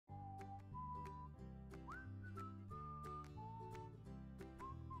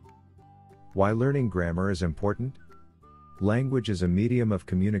Why learning grammar is important? Language is a medium of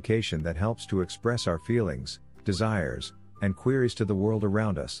communication that helps to express our feelings, desires, and queries to the world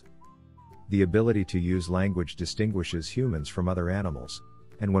around us. The ability to use language distinguishes humans from other animals,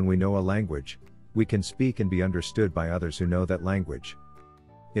 and when we know a language, we can speak and be understood by others who know that language.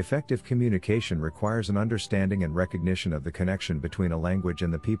 Effective communication requires an understanding and recognition of the connection between a language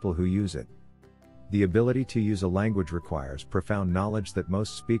and the people who use it. The ability to use a language requires profound knowledge that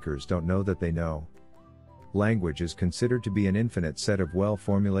most speakers don't know that they know. Language is considered to be an infinite set of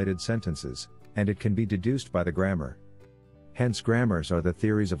well-formulated sentences, and it can be deduced by the grammar. Hence, grammars are the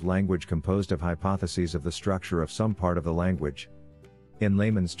theories of language composed of hypotheses of the structure of some part of the language. In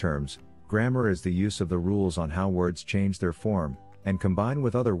layman's terms, grammar is the use of the rules on how words change their form, and combine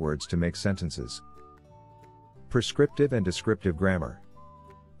with other words to make sentences. Prescriptive and descriptive grammar.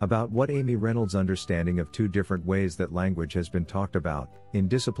 About what Amy Reynolds' understanding of two different ways that language has been talked about, in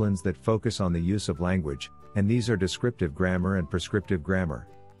disciplines that focus on the use of language, and these are descriptive grammar and prescriptive grammar.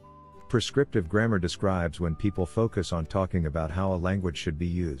 Prescriptive grammar describes when people focus on talking about how a language should be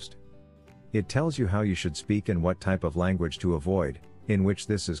used. It tells you how you should speak and what type of language to avoid, in which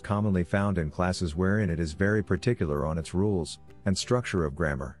this is commonly found in classes wherein it is very particular on its rules and structure of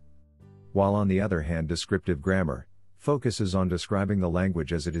grammar. While on the other hand, descriptive grammar focuses on describing the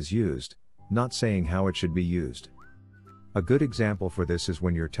language as it is used, not saying how it should be used. A good example for this is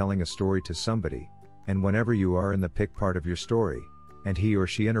when you're telling a story to somebody, and whenever you are in the pick part of your story, and he or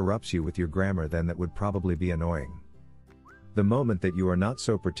she interrupts you with your grammar, then that would probably be annoying. The moment that you are not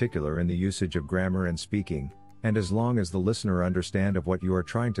so particular in the usage of grammar and speaking, and as long as the listener understands of what you are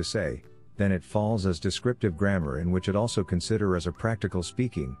trying to say, then it falls as descriptive grammar, in which it also consider as a practical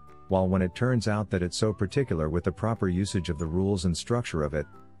speaking, while when it turns out that it's so particular with the proper usage of the rules and structure of it,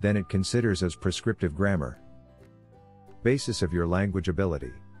 then it considers as prescriptive grammar. Basis of your language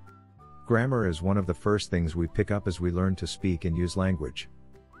ability. Grammar is one of the first things we pick up as we learn to speak and use language.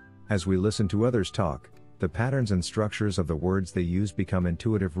 As we listen to others talk, the patterns and structures of the words they use become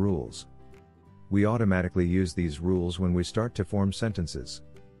intuitive rules. We automatically use these rules when we start to form sentences.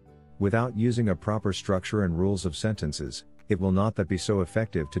 Without using a proper structure and rules of sentences, it will not that be so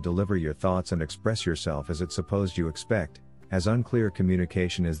effective to deliver your thoughts and express yourself as it's supposed you expect, as unclear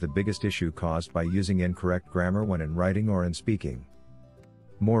communication is the biggest issue caused by using incorrect grammar when in writing or in speaking.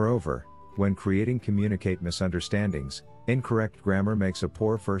 Moreover, when creating communicate misunderstandings, incorrect grammar makes a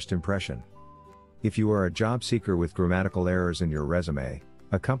poor first impression. If you are a job seeker with grammatical errors in your resume,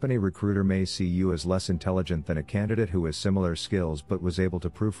 a company recruiter may see you as less intelligent than a candidate who has similar skills but was able to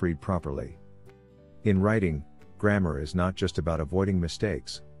proofread properly. In writing, grammar is not just about avoiding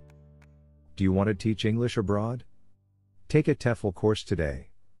mistakes. Do you want to teach English abroad? Take a TEFL course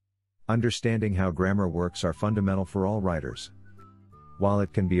today. Understanding how grammar works are fundamental for all writers. While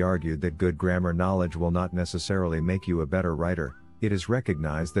it can be argued that good grammar knowledge will not necessarily make you a better writer, it is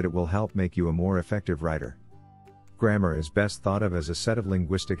recognized that it will help make you a more effective writer. Grammar is best thought of as a set of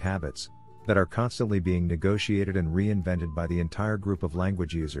linguistic habits that are constantly being negotiated and reinvented by the entire group of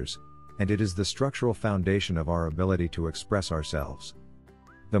language users, and it is the structural foundation of our ability to express ourselves.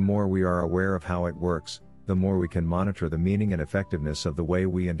 The more we are aware of how it works, the more we can monitor the meaning and effectiveness of the way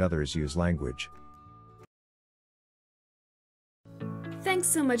we and others use language. Thanks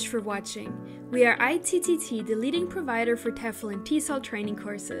so much for watching. We are ITTT, the leading provider for TEFL and TESOL training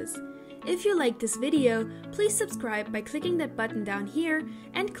courses. If you liked this video, please subscribe by clicking that button down here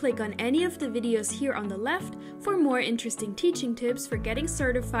and click on any of the videos here on the left for more interesting teaching tips for getting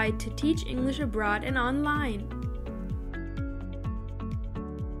certified to teach English abroad and online.